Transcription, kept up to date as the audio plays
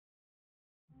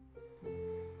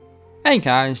Hey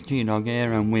guys, G-Dog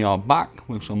here, and we are back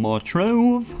with some more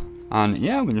Trove. And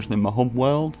yeah, we're just in my hub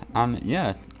world, and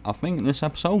yeah, I think this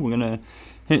episode we're gonna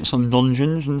hit some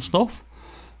dungeons and stuff.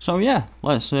 So yeah,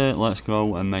 let's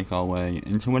go and make our way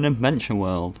into an adventure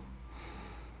world.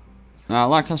 Now,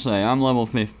 like I say, I'm level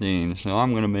 15, so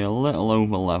I'm gonna be a little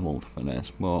over leveled for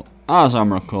this. But as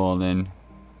I'm recording,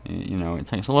 you know, it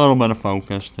takes a little bit of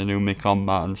focus to do my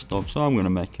combat and stuff, so I'm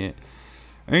gonna make it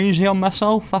easy on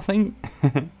myself, I think.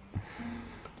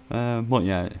 But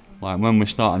yeah, like when we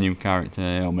start a new character,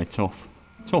 it'll be tough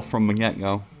from the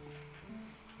get-go.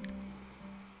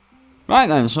 Right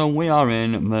then, so we are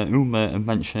in the Uber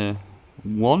Adventure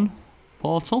 1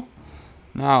 portal.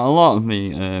 Now, a lot of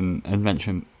the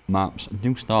adventure maps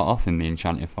do start off in the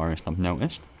Enchanted Forest, I've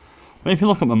noticed. But if you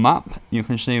look at the map, you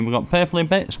can see we've got purpley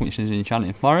bits, which is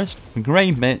Enchanted Forest. The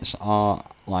grey bits are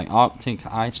like Arctic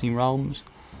icy realms.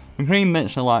 The green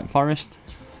bits are like forest.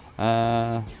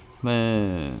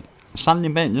 The sandy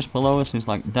bit just below us is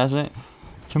like desert.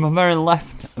 To the very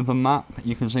left of the map,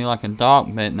 you can see like a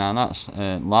dark bit. Now that's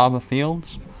lava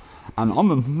fields. And on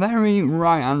the very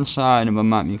right hand side of the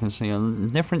map, you can see a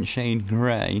different shade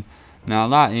grey. Now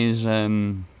that is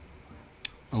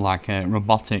like a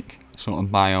robotic sort of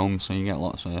biome, so you get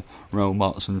lots of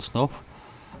robots and stuff.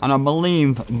 And I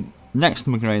believe next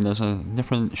to the grey there's a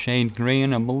different shade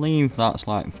green. I believe that's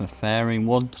like for fairy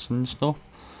woods and stuff.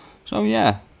 So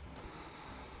yeah.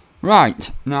 Right,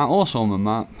 now also on the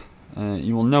map,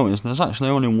 you will notice there's actually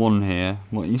only one here,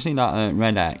 but you see that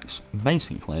red X.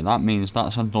 Basically, that means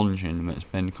that's a dungeon that's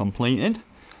been completed.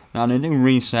 Now they do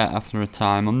reset after a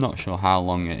time, I'm not sure how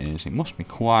long it is. It must be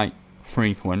quite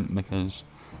frequent because,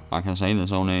 like I say,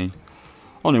 there's only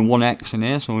one X in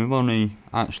here, so we've only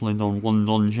actually done one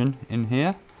dungeon in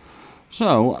here.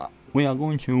 So, we are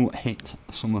going to hit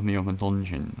some of the other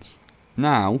dungeons.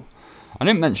 Now, I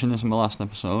didn't mention this in my last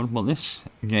episode, but this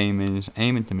game is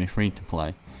aiming to be free to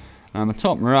play. Now, on the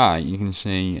top right, you can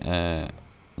see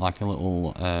like a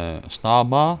little star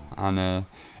bar, and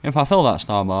if I fill that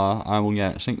star bar, I will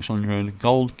get 600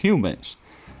 gold cubits.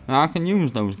 Now, I can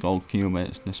use those gold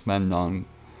cubits to spend on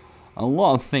a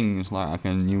lot of things, like I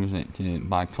can use it to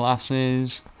buy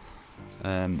classes,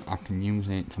 I can use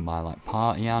it to buy like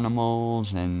party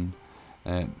animals and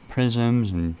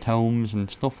prisms and tomes and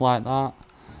stuff like that.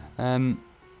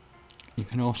 You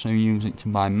can also use it to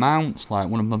buy mounts. Like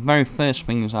one of the very first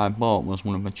things I bought was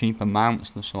one of the cheaper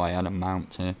mounts, so I had a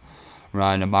mount to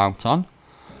ride about on.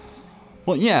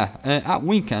 But yeah, at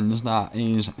weekends that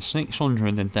is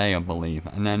 600 a day, I believe,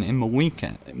 and then in the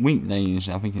weekdays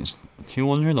I think it's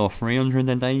 200 or 300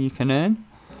 a day you can earn.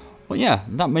 But yeah,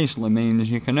 that basically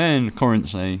means you can earn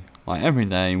currency like every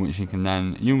day, which you can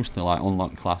then use to like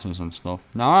unlock classes and stuff.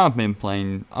 Now I've been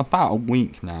playing about a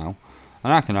week now,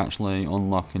 and I can actually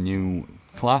unlock a new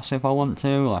class if I want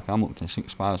to. Like I'm up to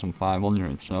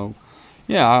 6,500, so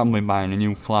yeah, I'll be buying a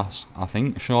new class I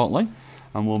think shortly,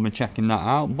 and we'll be checking that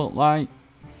out. But like,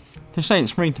 to say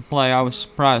it's free to play, I was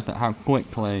surprised at how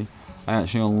quickly I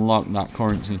actually unlocked that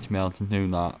currency to be able to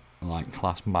do that like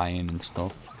class buying and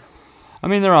stuff. I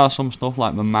mean, there are some stuff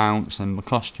like the mounts and the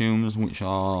costumes which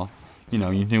are, you know,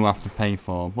 you do have to pay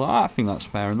for, but I think that's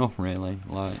fair enough really.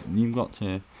 Like, you've got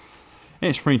to,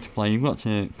 it's free to play, you've got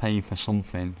to pay for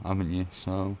something, haven't you?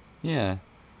 So yeah,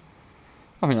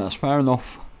 I think that's fair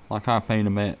enough. Like, I paid a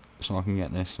bit so I can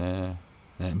get this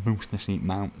booster seat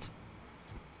mount.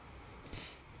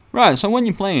 Right, so when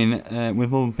you're playing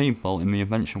with other people in the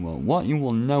adventure world, what you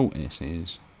will notice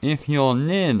is, if you're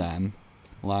near them,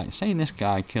 like say this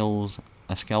guy kills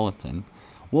a skeleton,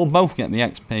 we'll both get the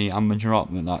XP and the drop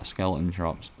that skeleton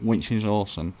drops, which is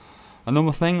awesome.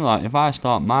 Another thing, like if I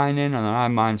start mining and I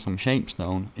mine some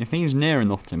shapestone, if he's near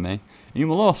enough to me, he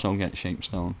will also get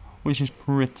shapestone, which is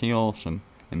pretty awesome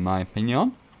in my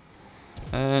opinion.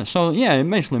 So yeah, it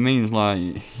basically means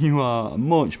like you are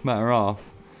much better off,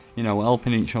 you know,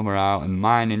 helping each other out and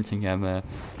mining together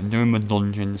and doing the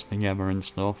dungeons together and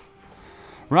stuff.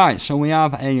 Right, so we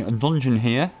have a dungeon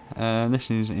here.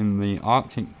 This is in the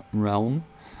Arctic realm,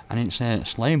 and it's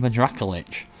Slaver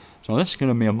Dracolich. So this is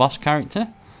going to be a boss character,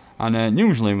 and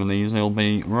usually with these they'll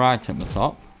be right at the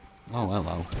top. Oh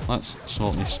hello, let's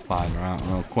sort this spider out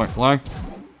real quickly.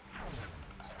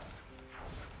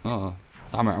 Oh,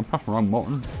 damn it, I pressed the wrong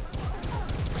button.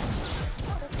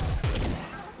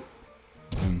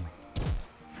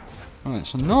 Right,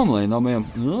 so normally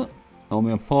there'll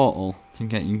be a portal to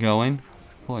get you going.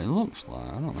 But it looks like,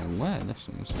 I don't know where this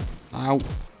is. Ow!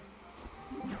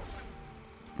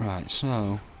 Right,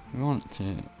 so we want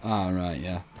to, right,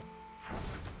 yeah.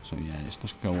 So yeah, let's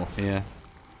just go up here,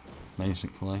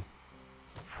 basically.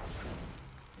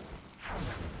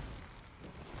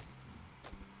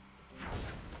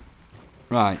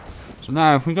 Right, so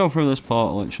now if we go through this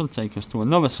portal, it should take us to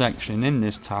another section in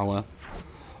this tower.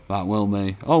 That will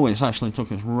be... Oh, it's actually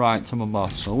took us right to the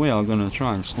boss, so we are going to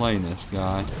try and slay this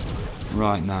guy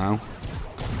right now.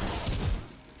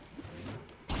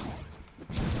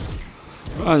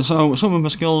 Right, so some of the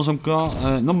skills I've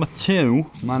got, number 2,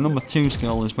 my number 2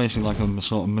 skill is basically like a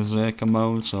sort of berserker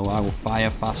mode, so I will fire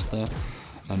faster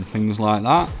and things like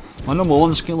that. My number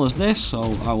 1 skill is this,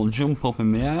 so I will jump up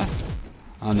in the air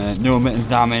and do a bit of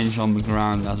damage on the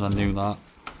ground as I do that.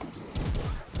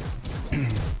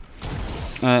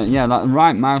 Yeah, that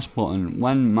right mouse button,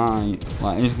 when like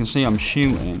as you can see I'm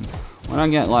shooting, when I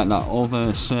get like that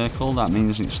other circle, that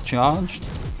means it's charged.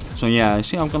 So yeah, you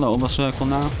see I've got that other circle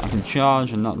now, I can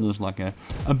charge and that does like a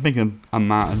bigger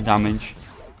amount of damage.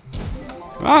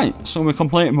 Right, so we're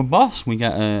completing the boss, we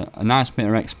get a nice bit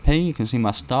of XP, you can see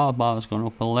my star bar's gone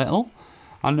up a little.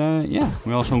 And yeah,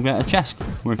 we also get a chest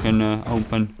we can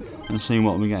open and see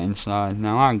what we get inside.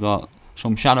 Now I got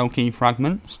some shadow key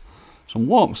fragments, some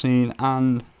warp seed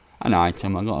and an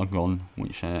item. I got a gun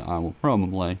which I will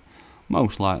probably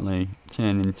most likely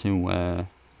turn into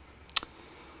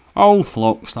oh,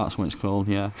 flux, that's what it's called,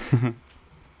 yeah.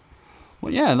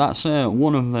 But yeah, that's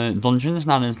one of the dungeons.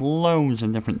 Now there's loads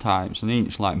of different types and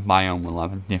each like biome will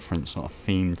have a different sort of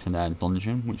theme to their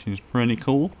dungeon, which is pretty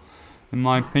cool in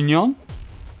my opinion.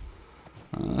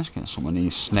 Let's get some of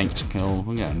these snakes killed,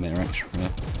 we'll get a bit of extra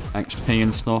XP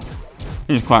and stuff.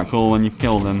 It's quite cool when you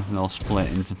kill them, they'll split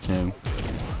into 2.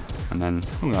 And then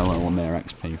we'll get a little bit of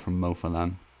XP from both of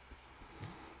them.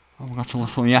 Oh, we got a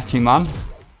little Yeti man.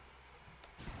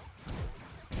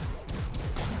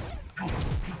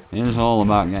 It is all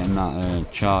about getting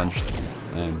that charged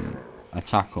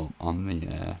attack up on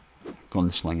the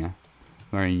gunslinger.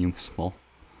 Very useful.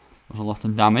 There's a lot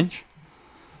of damage.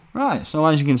 Right, so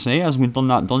as you can see, as we've done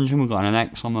that dungeon, we've got an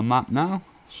X on the map now.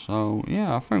 So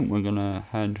yeah, I think we're gonna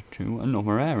head to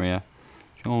another area.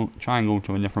 So try and go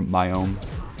to a different biome.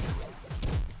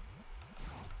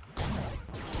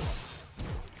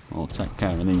 We'll take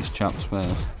care of these chaps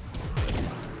first.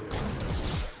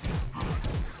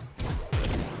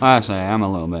 Like I say, I'm a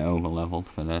little bit over leveled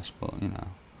for this, but you know.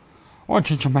 I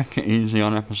wanted to make it easy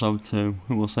on episode 2.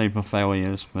 We'll save the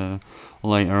failures for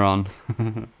later on.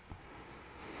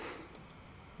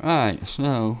 Right,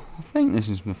 so I think this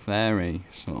is the very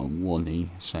sort of woody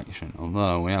section,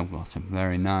 although we have got a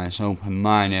very nice open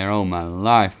mine here. Oh my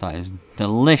life, that is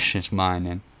delicious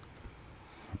mining.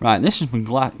 Right, this is the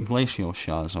glacial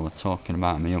shards I was talking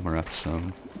about in the other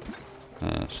episode.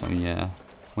 So yeah,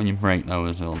 when you break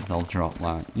those, they'll drop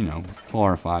like, you know,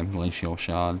 4 or 5 glacial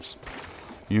shards,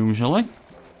 usually.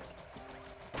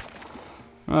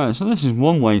 Right, so this is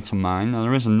one way to mine. Now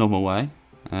there is another way,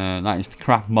 that is to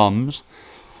craft bombs.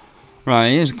 Right,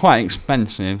 it is quite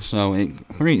expensive, so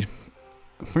for each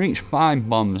 5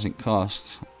 bombs it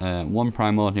costs 1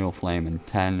 primordial flame and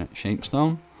 10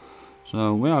 shapestone.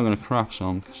 So we are going to craft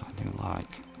some because I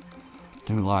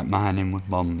do like mining with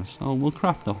bombs. So we'll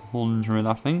craft 100,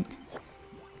 I think.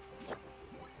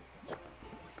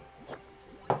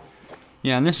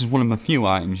 Yeah, and this is one of the few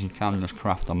items you can just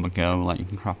craft on the go. Like you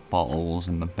can craft bottles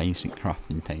and the basic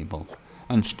crafting table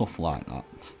and stuff like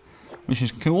that, which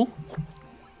is cool.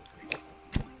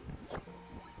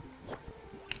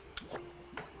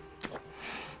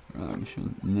 Right, we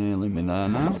should nearly be there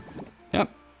now. Yep.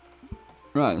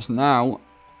 Right, so now,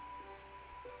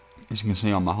 as you can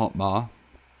see on my hotbar,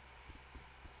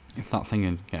 if that thing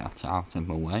would get out of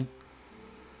the way.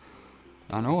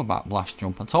 I know about blast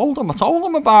jump. I told them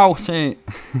about it.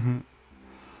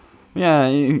 Yeah,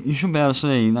 you should be able to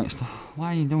see next to... Why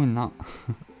are you doing that?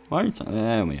 Why are you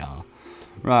there we are.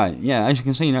 Right, yeah, as you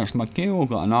can see next to my Q, I've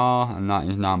got an R, and that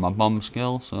is now my bomb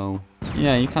skill. So,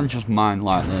 yeah, you can just mine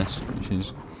like this, which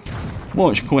is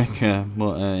much quicker,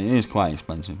 but it is quite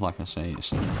expensive. Like I say,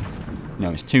 it's you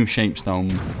know, it's 2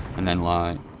 shapestone and then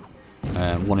like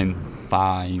 1 in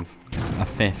 5, a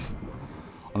fifth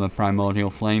of a primordial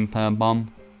flame per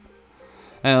bomb.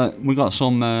 We got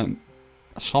some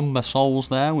somber souls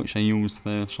there, which I used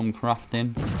for some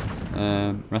crafting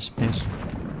recipes.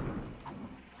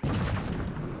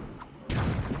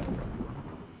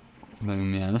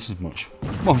 Boom! Yeah, this is much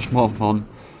more fun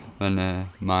than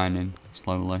mining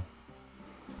slowly.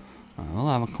 Right, we'll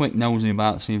have a quick nosy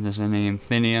about, see if there's any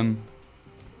infinium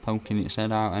poking its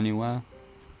head out anywhere.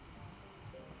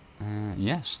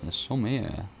 Yes, there's some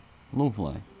here.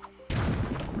 Lovely.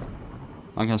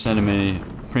 Like I said in my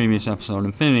previous episode,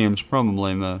 infinium's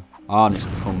probably the hardest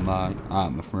to come by out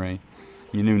of the 3.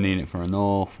 You do need it for an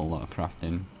awful lot of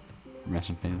crafting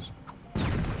recipes.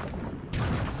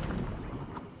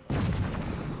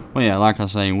 Well, yeah, like I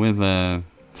say, with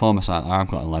Formosite. I've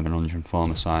got 1100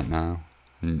 Formosite now.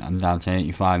 And I'm down to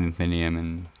 85 Infinium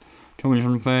and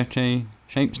 230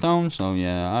 Shapestone. So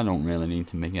yeah, I don't really need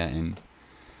to be getting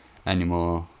any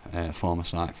more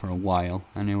Formosite for a while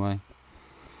anyway.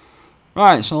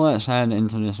 Right, so let's head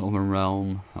into this other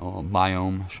realm, or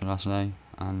biome should I say,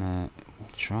 and we'll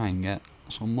try and get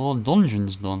some more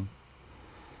dungeons done.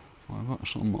 I've got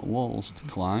some walls to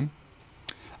climb.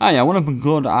 Ah yeah, one of the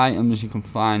good items you can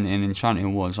find in Enchanted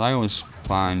Woods. I always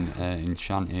find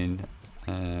enchanted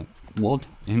wood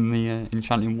in the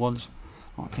Enchanted Woods.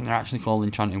 I don't think they're actually called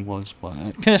Enchanted Woods,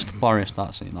 but Cursed Forest,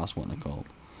 that's it, that's what they're called.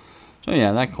 So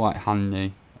yeah, they're quite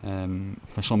handy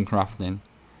for some crafting.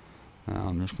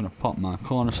 I'm just going to pop my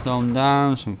cornerstone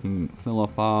down so we can fill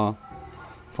up our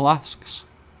flasks.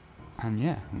 And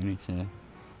yeah, we need to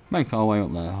make our way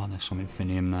up there. Oh, there's some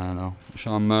Infinium there though, which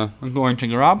I'm going to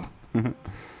grab.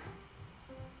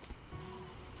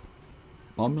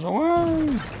 Bombs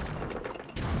away!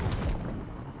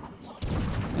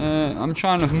 I'm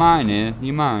trying to mine here.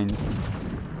 You mind?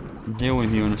 I'll deal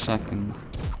with you in a second.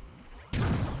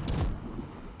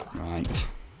 Right.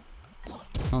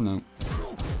 Oh no.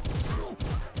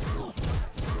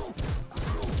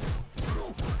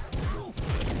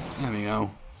 There we go.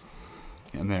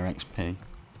 Get a bit of XP.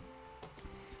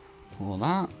 For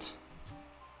that.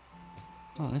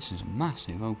 Oh, this is a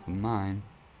massive open mine.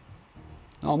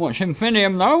 Not much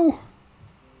Infinium though,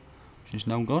 which is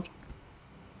no good.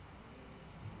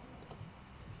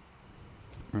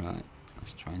 Right,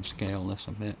 let's try and scale this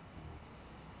a bit.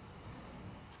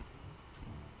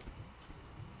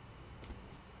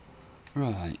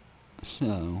 Right,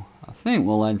 so I think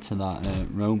we'll head to that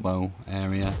robo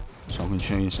area so I can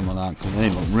show you some of that, because they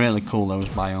look really cool, those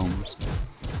biomes.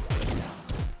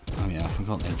 Oh yeah, I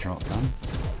forgot they dropped them.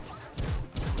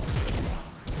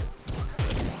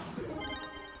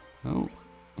 Oh,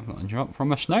 I've got a drop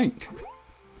from a snake.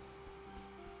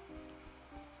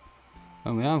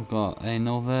 Oh, we have got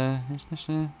another. Is this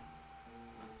a?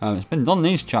 Oh, it's been done.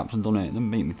 These chaps have done it. They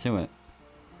beat me to it.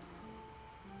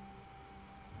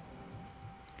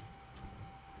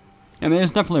 Yeah, I mean,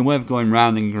 it's definitely worth going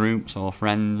round in groups or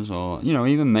friends, or you know,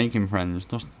 even making friends.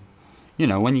 Just you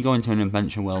know, when you go into an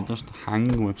adventure world, just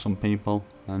hang with some people,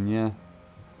 and yeah,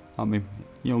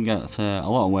 you'll get a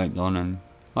lot of work done, and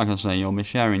like I say, you'll be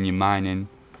sharing your mining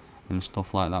and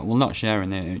stuff like that. Well, not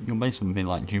sharing it. You'll basically be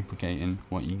like duplicating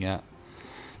what you get.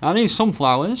 Now these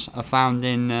sunflowers are found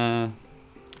in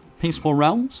peaceful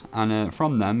realms, and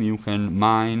from them you can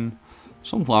mine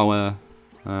sunflower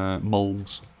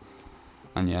bulbs.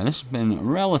 And yeah, this has been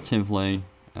relatively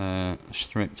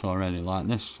stripped already. Like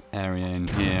this area in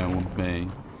here would be,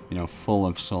 you know, full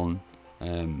of sun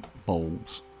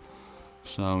bulbs.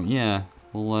 So yeah,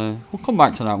 we'll come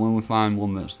back to that when we find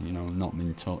one that's, you know, not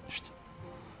been touched,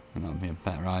 and that'd be a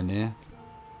better idea.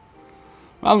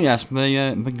 Well, yes,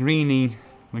 the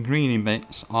greeny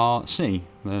bits are sea,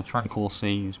 the tranquil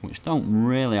seas, which don't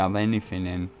really have anything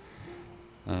in.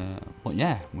 But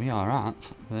yeah, we are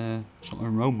at the sort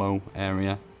of robo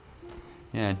area.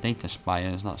 Yeah, data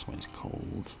spires, that's what it's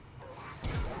called.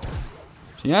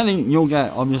 So yeah, you'll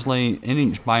get, obviously, in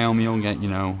each biome you'll get, you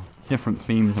know, different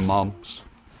themed mobs,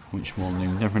 which will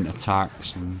do different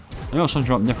attacks, and they also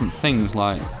drop different things.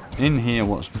 Like in here,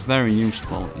 what's very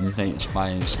useful in data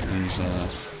spires is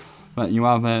that you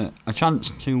have a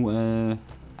chance to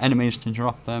enemies to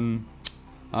drop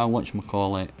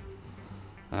whatchamacallit,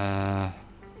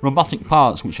 robotic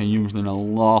parts, which are used in a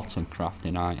lot of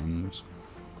crafting items.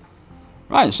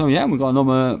 Right, so yeah, we've got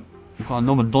another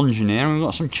dungeon here, and we've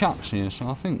got some chaps here, so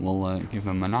I think we'll give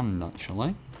them an hand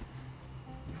actually.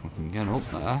 If we can get up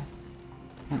there.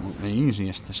 Won't look the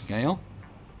easiest to scale.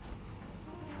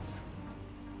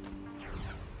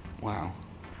 Wow.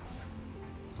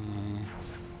 I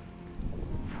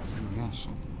guess.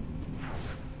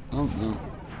 Oh no.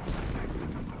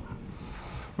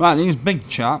 Right, these big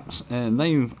chaps,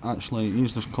 they've actually,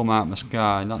 these just come out of the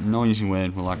sky. That noisy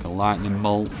word with like a lightning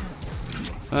bolt.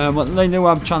 But they do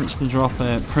have a chance to drop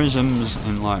prisms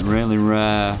and like really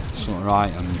rare sort of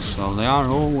items, so they are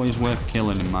always worth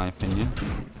killing in my opinion.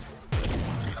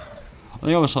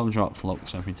 They also drop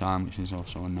flux every time, which is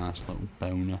also a nice little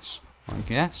bonus, I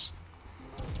guess.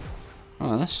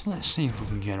 Right, let's see if we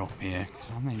can get up here, because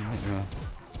I made a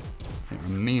bit of a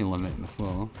meal of it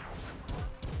before.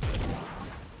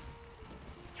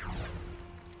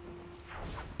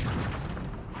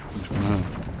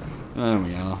 There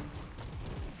we are.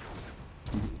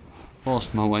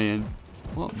 Forced my way in.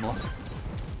 What block?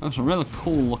 There's some really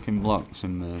cool looking blocks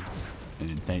in the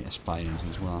data spires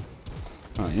as well.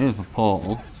 Right, here's the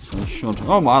portal. So this should.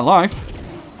 Oh my life!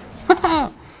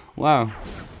 Wow.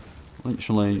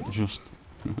 Literally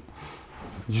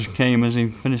just came as he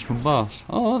finished my boss.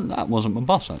 Oh, that wasn't my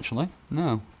boss actually.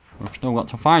 No, I've still got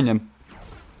to find him.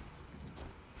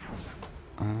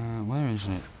 Where is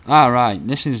it? Ah, right.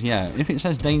 This is, yeah. If it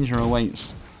says danger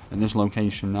awaits at this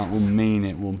location, that will mean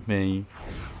it will be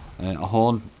a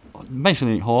horde.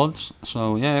 Basically, hordes.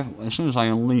 So, yeah, as soon as I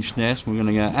unleash this, we're going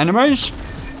to get enemies.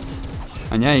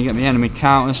 And, yeah, you get the enemy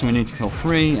counter, so we need to kill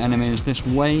 3 enemies this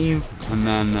wave. And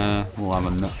then we'll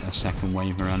have a second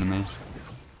wave of enemies.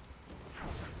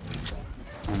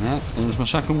 And yeah, there's my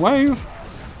second wave.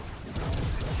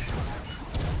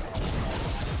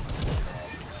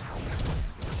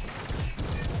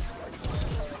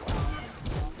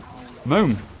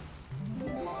 Boom.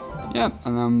 Yep,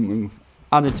 and then we've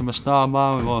added to the star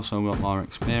bar, we've also got more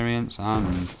experience,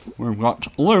 and we've got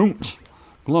loot.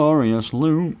 Glorious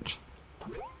loot.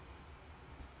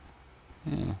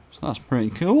 Yeah, so that's pretty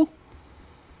cool.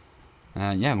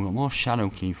 Yeah, we've got more shadow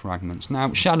key fragments.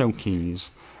 Now, shadow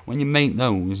keys, when you make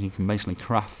those, you can basically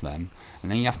craft them,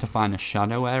 and then you have to find a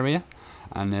shadow area.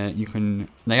 And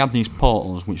they have these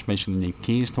portals which basically need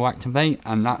keys to activate,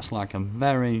 and that's like a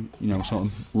very, sort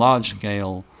of large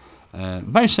scale,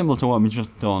 very similar to what we've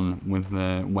just done with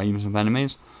the waves of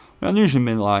enemies. There'll usually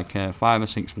be like 5 or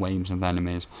 6 waves of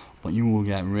enemies, but you will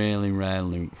get really rare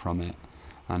loot from it.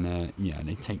 And yeah,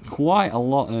 they take quite a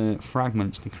lot of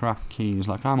fragments to craft keys.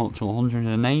 Like I'm up to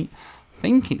 108. I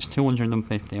think it's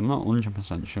 250. I'm not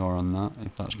 100% sure on that,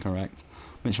 if that's correct.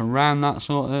 But it's around that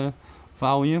sort of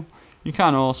value. You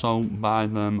can also buy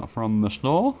them from the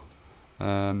store.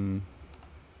 Yeah,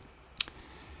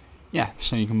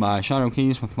 so you can buy shadow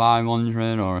keys for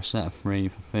 500 or a set of 3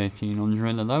 for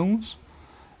 1300 of those.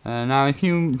 Now, if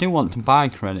you do want to buy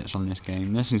credits on this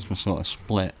game, this is the sort of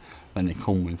split that they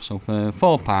come with. So for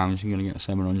 £4, you're going to get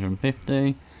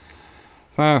 750.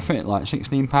 For like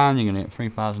 £16, you're going to get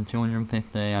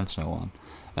 3,250, and so on.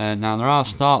 Now, there are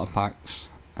starter packs,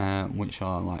 which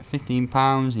are like £15,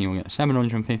 and you'll get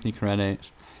 750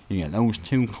 credits. You get those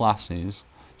 2 classes,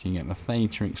 so you get the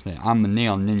Fatrix there and the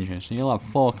Neon Ninja. So you'll have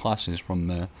 4 classes from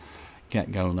the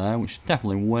get-go there, which is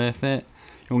definitely worth it.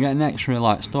 You'll get an extra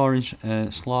like storage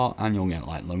slot, and you'll get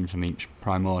like loads of each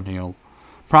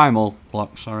primal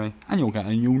block, sorry, and you'll get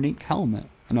a unique helmet.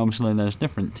 And obviously there's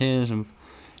different tiers of,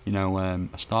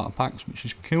 starter packs, which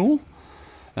is cool.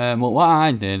 But what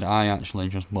I did, I actually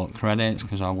just bought credits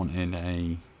because I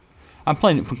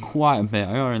played it for quite a bit.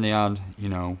 I already had,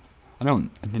 I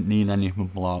didn't need any of the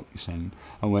blocks, and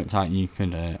I worked out you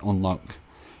could unlock,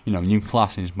 new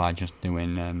classes by just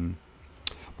doing,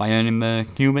 by earning the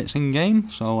qubits in game.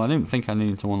 So I didn't think I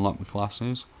needed to unlock the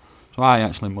classes. So I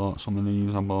actually bought some of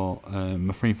these. I bought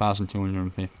my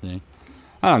 3,250, and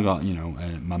I got,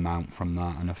 my mount from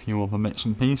that and a few other bits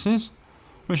and pieces,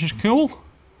 which is cool.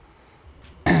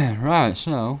 Right,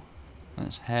 so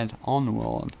let's head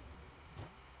onward.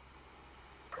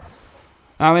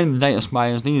 Now in Data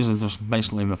Spires, these are just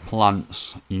basically the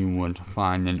plants you would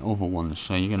find in other ones.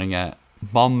 So you're going to get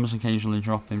bombs occasionally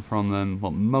dropping from them,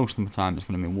 but most of the time it's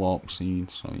going to be warp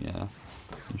seeds. So yeah,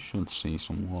 you should see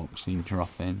some warp seed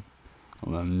dropping.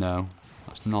 Although no,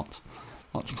 that's not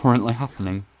what's currently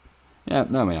happening. Yeah,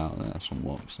 there we are, there's some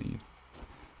warp seed.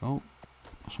 Oh,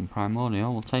 some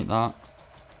primordial, we'll take that.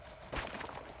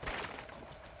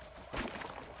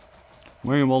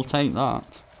 We will take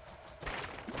that.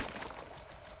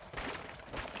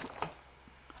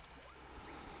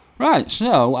 Right,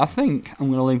 so I think I'm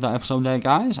going to leave that episode there,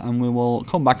 guys, and we will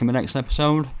come back in the next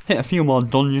episode, hit a few more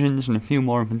dungeons and a few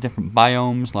more of the different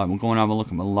biomes. Like, we'll go and have a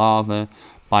look at the lava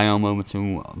biome over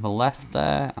to the left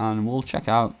there, and we'll check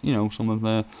out, some of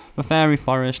the fairy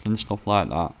forest and stuff like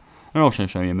that. And also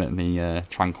show you a bit of the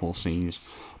tranquil seas.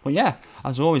 But yeah,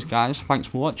 as always, guys, thanks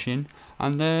for watching,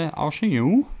 and I'll see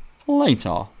you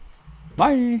later.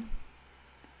 Bye!